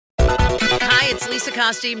It's Lisa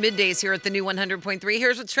Costi, middays here at the new 100.3.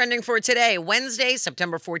 Here's what's trending for today, Wednesday,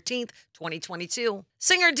 September 14th, 2022.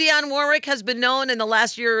 Singer Dionne Warwick has been known in the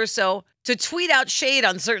last year or so to tweet out shade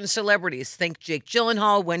on certain celebrities. Think Jake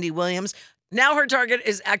Gyllenhaal, Wendy Williams. Now her target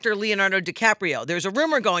is actor Leonardo DiCaprio. There's a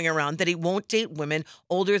rumor going around that he won't date women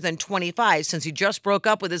older than 25 since he just broke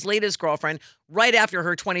up with his latest girlfriend right after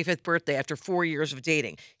her 25th birthday after 4 years of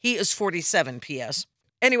dating. He is 47, P.S.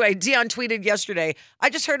 Anyway, Dionne tweeted yesterday,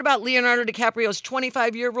 I just heard about Leonardo DiCaprio's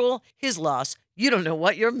 25-year rule. His loss. You don't know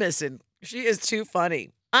what you're missing. She is too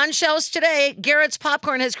funny. On shelves today, Garrett's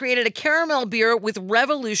Popcorn has created a caramel beer with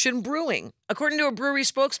Revolution Brewing. According to a brewery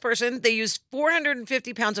spokesperson, they used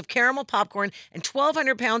 450 pounds of caramel popcorn and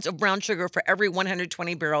 1,200 pounds of brown sugar for every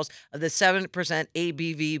 120 barrels of the 7%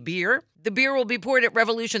 ABV beer. The beer will be poured at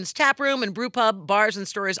Revolution's tap room and brew pub, bars, and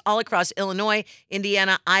stores all across Illinois,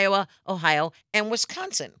 Indiana, Iowa, Ohio, and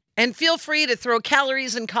Wisconsin. And feel free to throw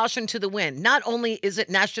calories and caution to the wind. Not only is it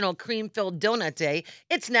National Cream-Filled Donut Day,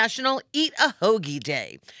 it's National Eat a Hoagie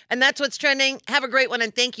Day. And that's what's trending. Have a great one,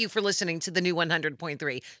 and thank you for listening to the new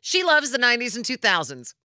 100.3. She loves the 90s and 2000s.